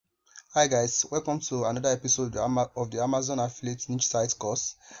Hi guys, welcome to another episode of the Amazon Affiliate Niche Site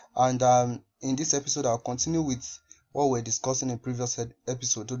course. And in this episode, I'll continue with what we're discussing in previous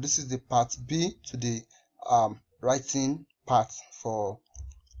episode. So this is the part B to the writing part for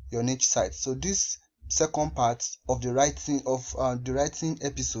your niche site. So this second part of the writing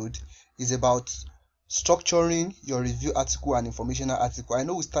episode is about structuring your review article and informational article. I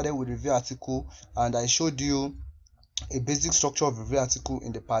know we started with review article and I showed you a basic structure of a review article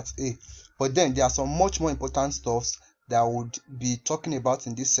in the part A, but then there are some much more important stuffs that I would be talking about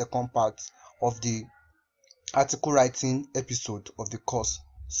in this second part of the article writing episode of the course.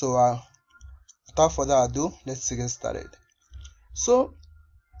 So without further ado, let's get started. So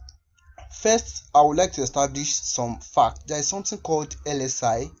first, I would like to establish some fact. There is something called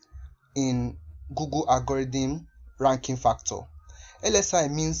LSI in Google algorithm ranking factor.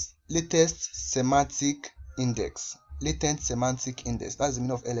 LSI means latest semantic index. Latent Semantic Index. That's the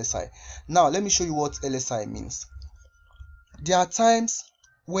meaning of LSI. Now, let me show you what LSI means. There are times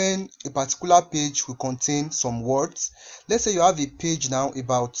when a particular page will contain some words. Let's say you have a page now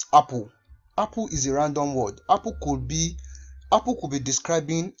about apple. Apple is a random word. Apple could be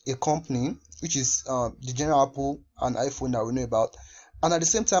describing a company, which is the general Apple and iPhone that we know about, and at the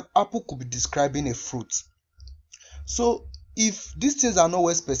same time, Apple could be describing a fruit. So, if these things are not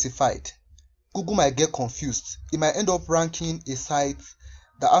well specified, Google might get confused. It might end up ranking a site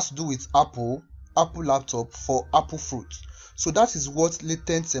that has to do with Apple laptop for apple fruit. So that is what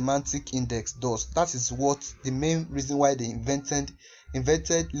Latent Semantic Index does. That is what the main reason why they invented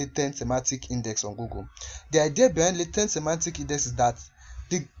Latent Semantic Index on Google. The idea behind Latent Semantic Index is that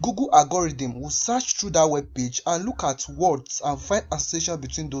the Google algorithm will search through that web page and look at words and find association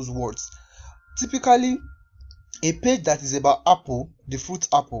between those words. Typically, a page that is about apple, the fruit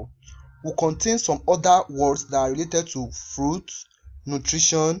apple, will contain some other words that are related to fruit,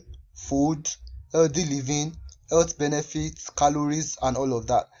 nutrition, food, healthy living, health benefits, calories, and all of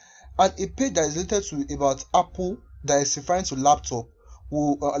that. And a page that is related to about Apple that is referring to laptop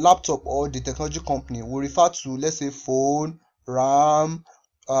or the technology company will refer to, let's say, phone, RAM,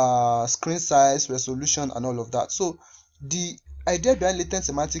 screen size, resolution, and all of that. So the idea behind Latent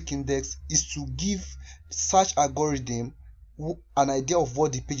Semantic Index is to give search algorithm an idea of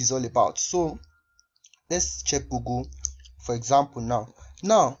what the page is all about. So let's check Google, for example.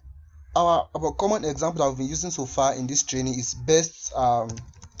 Now our common example that we've been using so far in this training is best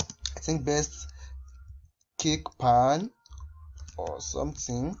cake pan or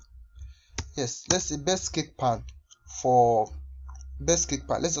something. Yes, let's say best cake pan. Let's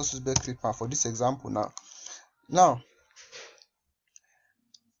just use best cake pan for this example. Now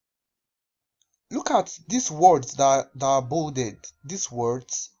look at these words that are bolded. These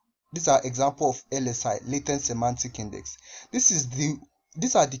are example of LSI, Latent Semantic Index. These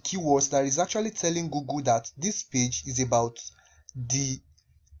are the keywords that is actually telling Google that this page is about the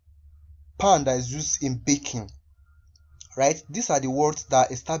pan that is used in baking. Right? These are the words that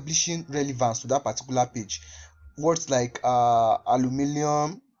are establishing relevance to that particular page. Words like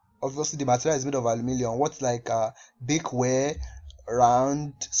aluminium, obviously the material is made of aluminium. Words like bakeware,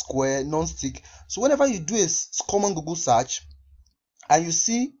 round, square, non-stick. So whenever you do a common Google search and you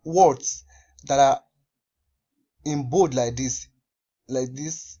see words that are in bold like this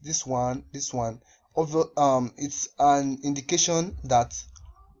one, it's an indication that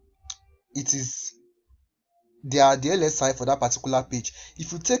they are the LSI for that particular page.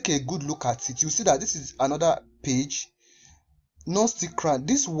 If you take a good look at it, you see that this is another page, non-stick crown.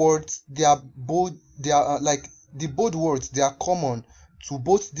 These words, they are bold. They are like the bold words. They are common to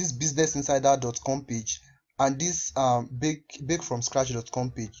both this businessinsider.com page and this bakefromscratch.com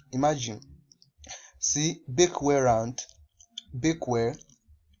page. Imagine, see, bakeware round, bakeware.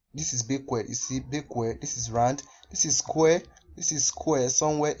 This is bakeware. You see, bakeware. This is round. This is square. This is square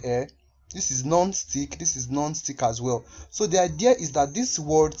somewhere here. This is non-stick. This is non-stick as well. So the idea is that these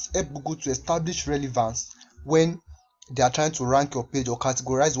words help Google to establish relevance when they are trying to rank your page or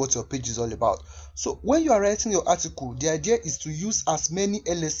categorize what your page is all about. So when you are writing your article, the idea is to use as many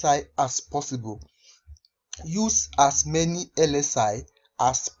LSI as possible. Use as many LSI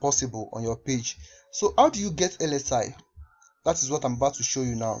as possible on your page. So how do you get LSI? That is what I'm about to show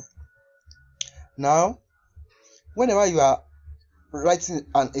you now. Now, whenever you are writing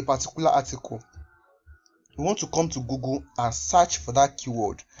a particular article, you want to come to Google and search for that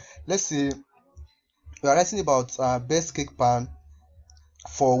keyword. Let's say we are writing about best cake pan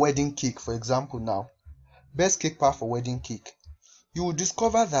for wedding cake, for example. Now, best cake pan for wedding cake. You will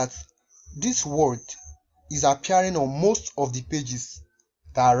discover that this word is appearing on most of the pages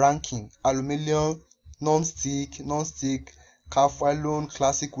that are ranking: aluminium, non-stick, Carfalone,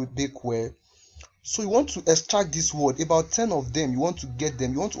 classic with bakeware. So you want to extract this word, about 10 of them. You want to get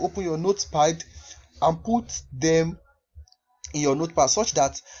them. You want to open your notepad and put them in your notepad such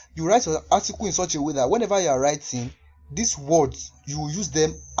that you write your article in such a way that whenever you are writing these words, you will use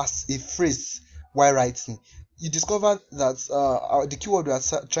them as a phrase while writing. You discover that the keyword we are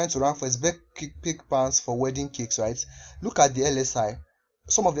trying to rank for is cake pans for wedding cakes, right? Look at the LSI.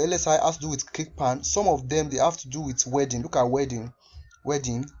 Some of the LSI has to do with cake pan. Some of them they have to do with wedding. Look at wedding,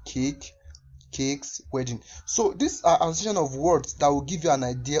 cake, cakes, wedding. So these are association of words that will give you an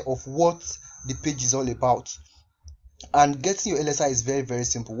idea of what the page is all about. And getting your LSI is very, very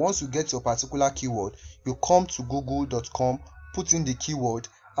simple. Once you get your particular keyword, you come to google.com, put in the keyword,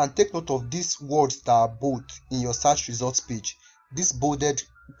 and take note of these words that are bold in your search results page. These bolded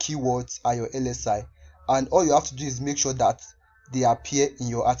keywords are your LSI, and all you have to do is make sure that they appear in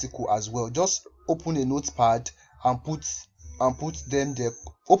your article as well. Just open a notepad and put them there.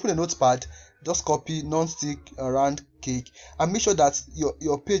 Open a notepad, just copy non-stick round cake, and make sure that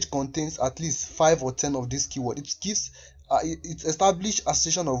your page contains at least 5 or 10 of these keywords. It gives it establishes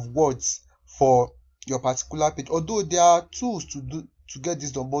association of words for your particular page. Although there are tools to get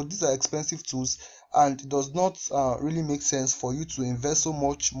this done, but these are expensive tools, and it does not really make sense for you to invest so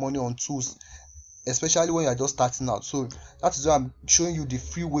much money on tools, especially when you are just starting out. So that is why I'm showing you the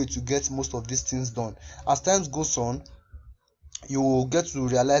free way to get most of these things done. As time goes on, you will get to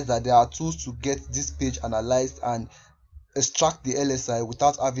realize that there are tools to get this page analyzed and extract the LSI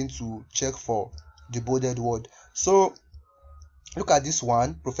without having to check for the bolded word. So look at this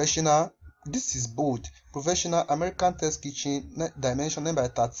one, professional. This is bold. Professional American test kitchen, dimension 9 by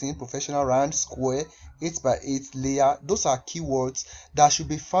 13, professional round, square, 8 by 8 layer. Those are keywords that should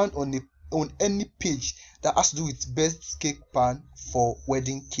be found on any page that has to do with best cake pan for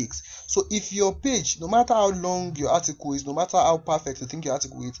wedding cakes. So if your page, no matter how long your article is, no matter how perfect you think your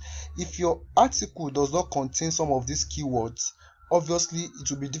article is, if your article does not contain some of these keywords, obviously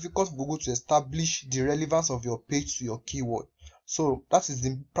it will be difficult for Google to establish the relevance of your page to your keyword. So that is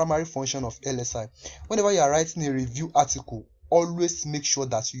the primary function of LSI. Whenever you are writing a review article, always make sure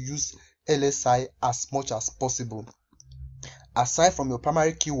that you use LSI as much as possible. Aside from your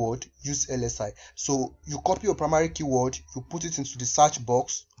primary keyword, use LSI. So you copy your primary keyword, you put it into the search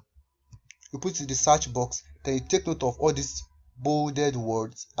box, then you take note of all these bolded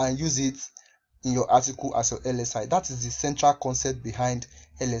words and use it in your article as your LSI. That is the central concept behind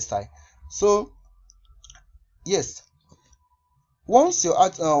LSI. So yes, once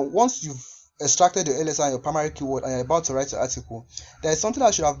you've extracted your LSI and your primary keyword and you're about to write your article, there is something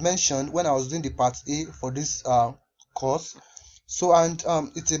I should have mentioned when I was doing the part A for this course. So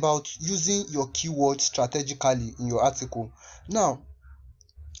it's about using your keyword strategically in your article. Now,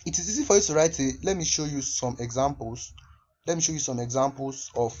 it is easy for you to write let me show you some examples. Let me show you some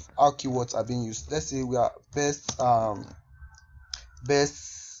examples of how keywords are being used. Let's say we are best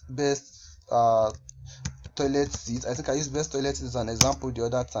toilet seat. I think I used best toilet seat as an example the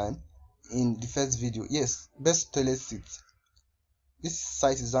other time in the first video. Yes, best toilet seat. This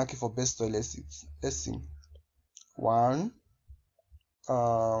site is ranking for best toilet seat. Let's see. 1,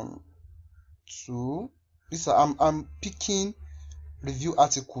 2. This I'm picking review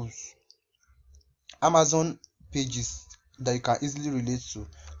articles, Amazon pages that you can easily relate to.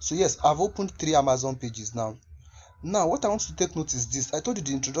 So yes, I've opened 3 Amazon pages now. Now what I want to take note is this. I told you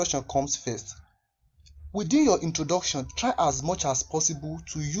the introduction comes first. Within your introduction, try as much as possible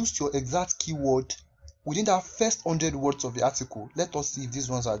to use your exact keyword within that first 100 words of the article. Let us see if these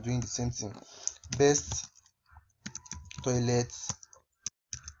ones are doing the same thing. Best toilet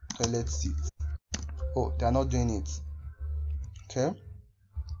seat. Oh, they are not doing it. Okay.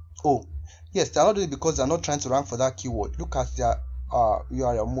 Oh, yes, they are not doing it because they are not trying to rank for that keyword. Look at their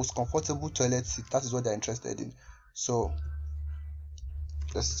your most comfortable toilet seat. That is what they're interested in. So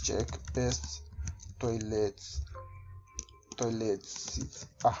let's check best toilet seat.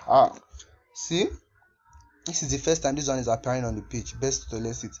 Aha. See, this is the first time this one is appearing on the page. Best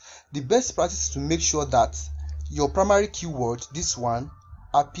toilet seat. The best practice is to make sure that your primary keyword, this one,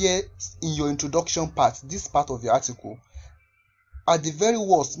 appears in your introduction part, this part of your article. At the very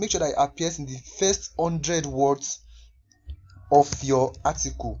worst, make sure that it appears in the first 100 words of your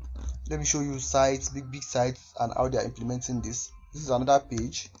article. Let me show you sites, big sites, and how they are implementing this. This is another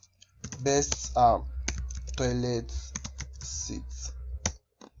page. Best toilet seat.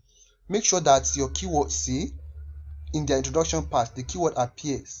 Make sure that your keyword, see, in the introduction part, the keyword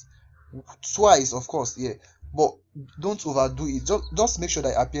appears twice, of course, yeah, but don't overdo it. Just make sure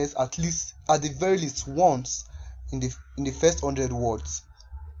that it appears at the very least once in the first 100 words.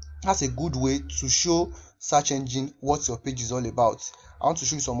 That's a good way to show search engine what your page is all about. I want to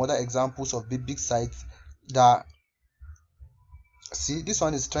show you some other examples of big sites that, see, this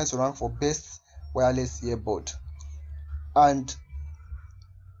one is trying to rank for best wireless earbud, and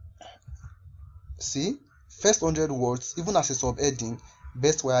see, first 100 words, even as a subheading,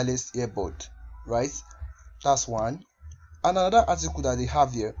 best wireless earbud, right? That's one. And another article that they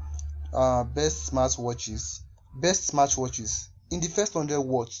have here, best smartwatches. In the first 100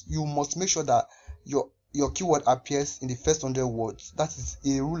 words, you must make sure that your keyword appears in the first 100 words. That is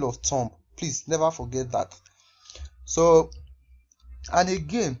a rule of thumb. Please never forget that. So, and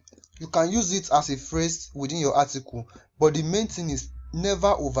again, you can use it as a phrase within your article, but the main thing is never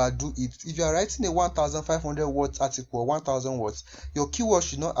overdo it. If you are writing a 1500 words article or 1000 words, your keyword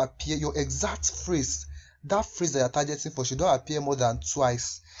should not appear, your exact phrase, that phrase that you're targeting for, should not appear more than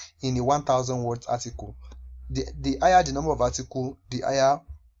twice in a 1000 words article. The higher the number of article, the higher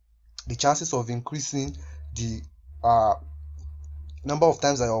the chances of increasing the number of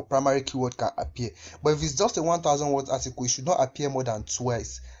times that your primary keyword can appear. But if it's just a 1000 words article, it should not appear more than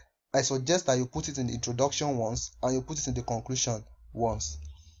twice. I suggest that you put it in the introduction once and you put it in the conclusion once.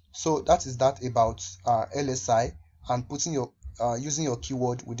 So that is that about LSI and putting your using your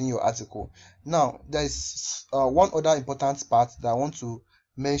keyword within your article. Now there is one other important part that I want to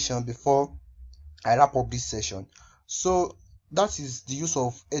mention before I wrap up this session. So that is the use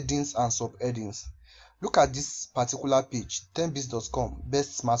of headings and subheadings. Look at this particular page, 10biz.com,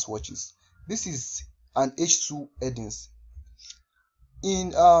 best smartwatches. This is an H2 headings.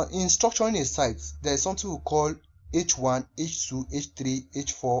 In structuring a site, there is something we call H1, H2, H3,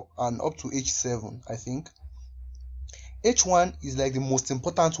 H4, and up to H7, I think. H1 is like the most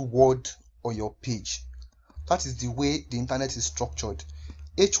important word on your page. That is the way the internet is structured.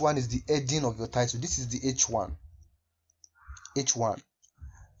 H1 is the heading of your title. This is the H1. H1.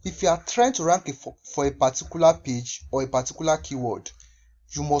 If you are trying to rank for a particular page or a particular keyword,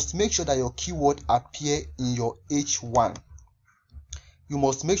 you must make sure that your keyword appear in your H1. You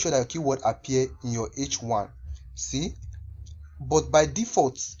must make sure that your keyword appear in your H1. See? But by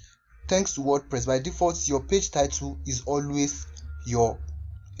default, thanks to WordPress, by default, your page title is always your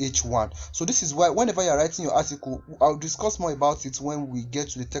H1. So this is why whenever you're writing your article, I'll discuss more about it when we get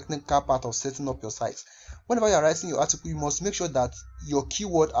to the technical part of setting up your site. Whenever you're writing your article, you must make sure that your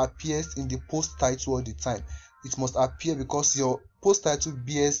keyword appears in the post title all the time. It must appear because your post title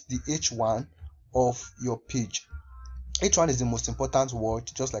bears the H1 of your page. H1 is the most important word,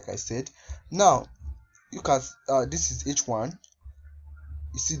 just like I said. Now, look at this is H1.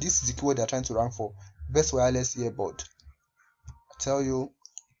 You see, this is the keyword they're trying to rank for. Best wireless earbud. I tell you,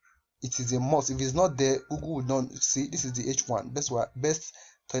 it is a must. If it's not there, Google would not see. This is the H1. Best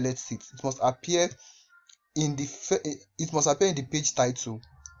toilet seat. It must appear in the page title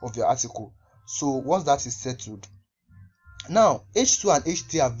of your article. So once that is settled, now H2 and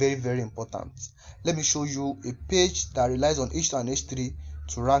H3 are very, very important. Let me show you a page that relies on H2 and H3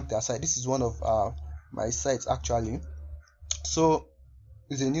 to rank their site. This is one of my sites actually. So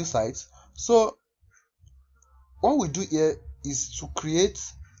it's a new site. So what we do here is to create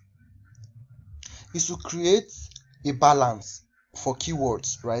a balance for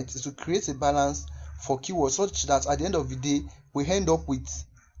keywords, right? Is to create a balance for keywords such that at the end of the day we end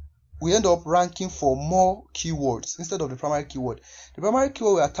up ranking for more keywords instead of the primary keyword. The primary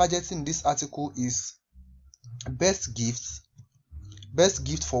keyword we are targeting in this article is best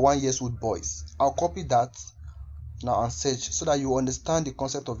gift for 1 year old boys. I'll copy that now and search so that you understand the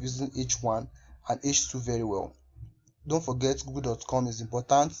concept of using H1 and H2 very well. Don't forget, google.com is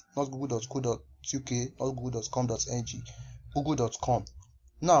important, not google.co.uk, not google.com.ng, google.com.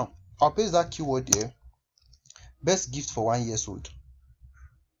 Now I'll paste that keyword here, best gift for 1 year old.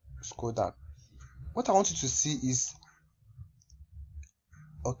 Scroll down. What I want you to see is,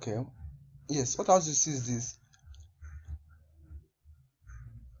 okay, yes, what I want you to see is this.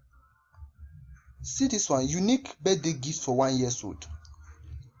 See this one, unique birthday gift for 1 year old.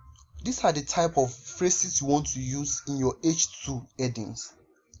 These are the type of phrases you want to use in your H2 headings.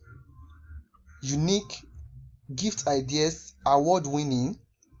 Unique, gift ideas, award winning,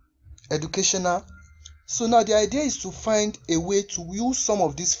 educational. So now the idea is to find a way to use some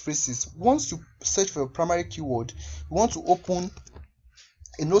of these phrases. Once you search for your primary keyword, you want to open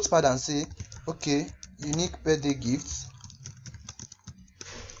a notepad and say, okay, unique birthday gifts,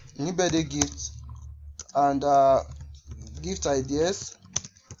 and gift ideas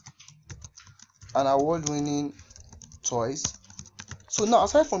and award-winning toys. So now,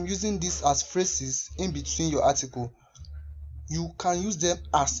 aside from using this as phrases in between your article, you can use them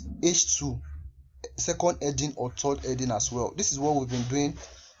as H2, second heading or third heading as well. This is what we've been doing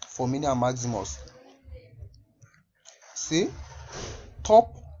for Mini and Maximus. say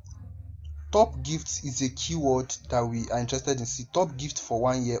top gift is a keyword that we are interested in. See, top gift for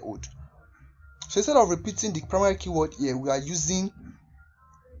 1 year old. So instead of repeating the primary keyword here, we are using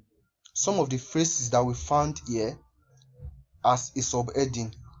some of the phrases that we found here as a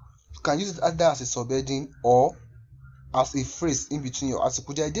subheading. You can use it either as a subheading or as a phrase in between your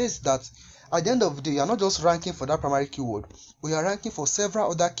article. The idea is that at the end of the day, you are not just ranking for that primary keyword, but you are ranking for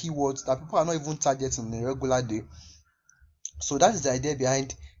several other keywords that people are not even targeting in a regular day. So that is the idea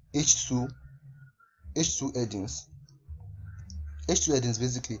behind H2 headings. H2 headings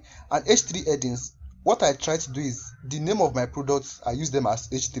basically. And H3 headings, what I try to do is the name of my products, I use them as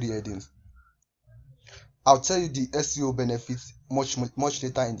H3 headings. I'll tell you the SEO benefits much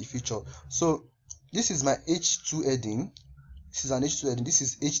later in the future. So this is my H2 heading. This is an H2 heading. This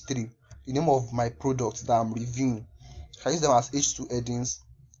is H3, the name of my products that I'm reviewing. I use them as H2 headings,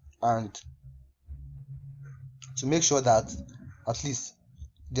 and to make sure that at least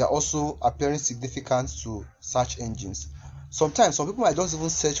they are also appearing significant to search engines. Sometimes some people might just even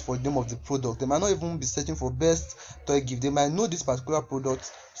search for the name of the product. They might not even be searching for best toy gift. They might know this particular product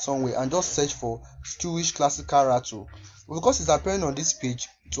somewhere and just search for Jewish classical rattle. But because it's appearing on this page,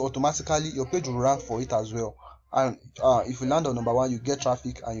 so automatically your page will rank for it as well. And if you land on number 1, you get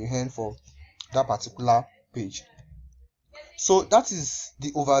traffic and you earn for that particular page. So that is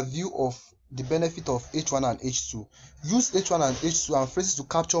the overview of the benefit of H1 and H2. Use H1 and H2 and phrases to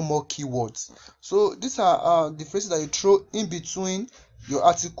capture more keywords. So these are the phrases that you throw in between your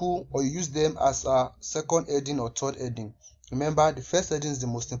article, or you use them as a second heading or third heading. Remember, the first heading is the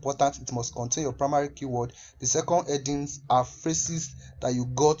most important. It must contain your primary keyword. The second headings are phrases that you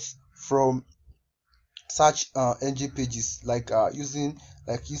got from search engine pages, like using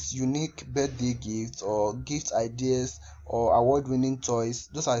like his unique birthday gifts or gift ideas or award-winning toys.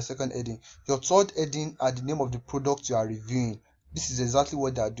 Those are the second heading. Your third heading are the name of the product you are reviewing. This is exactly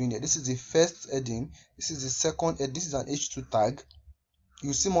what they are doing here. This is the first heading. This is the second heading. This is an H2 tag.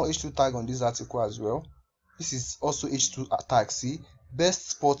 You see more H2 tag on this article as well. This is also H2 tag. See, best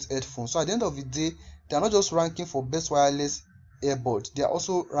sports headphones. So at the end of the day, they are not just ranking for best wireless earbud. They are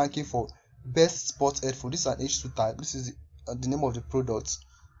also ranking for best sports headphone. This is an H2 tag. This is the name of the product,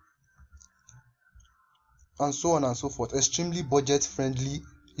 and so on and so forth. Extremely budget friendly.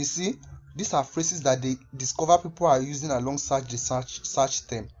 You see, these are phrases that they discover people are using alongside the search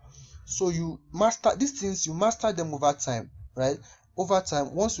term. So you master these things, you master them over time, right? Over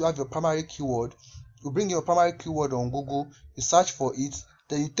time, once you have your primary keyword, you bring your primary keyword on Google, you search for it,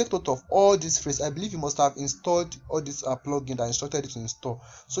 then you take note of all these phrases. I believe you must have installed all these plugins that instructed you to install.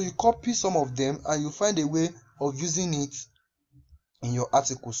 So you copy some of them and you find a way of using it in your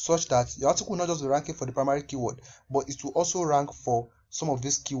article, such that your article will not just be ranking for the primary keyword, but it will also rank for some of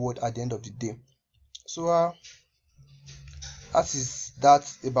this keyword at the end of the day. So that is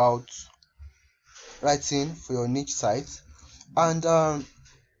that about writing for your niche site. And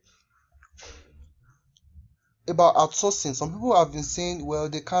about outsourcing, some people have been saying, well,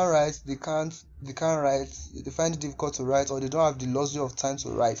 they can't write, they find it difficult to write, or they don't have the luxury of time to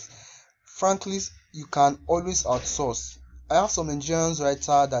write. Frankly, you can always outsource. I have some Nigerian writers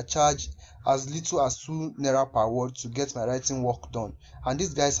that charge as little as 2 naira per word to get my writing work done, and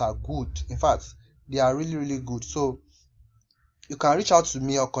these guys are good. In fact, they are really good. So you can reach out to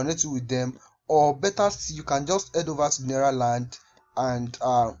me or connect you with them, or better still, you can just head over to Nairaland and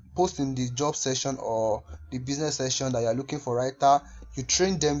post in the job session or the business session that you are looking for writer. You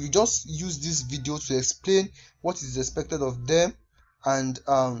train them. You just use this video to explain what is expected of them, and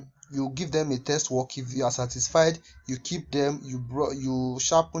you give them a test work. If you are satisfied, you keep them. You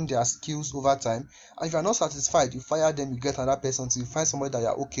sharpen their skills over time, and if you are not satisfied, you fire them. You get another person until you find somebody that you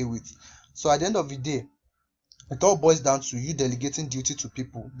are okay with. So at the end of the day, it all boils down to you delegating duty to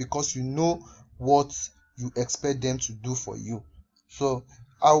people, because you know what you expect them to do for you. So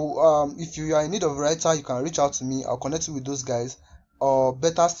if you are in need of a writer, you can reach out to me. I'll connect you with those guys, or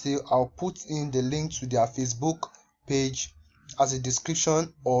better still, I'll put in the link to their Facebook page as a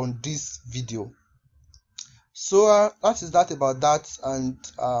description on this video. So that is that about that, and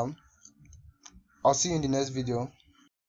I'll see you in the next video.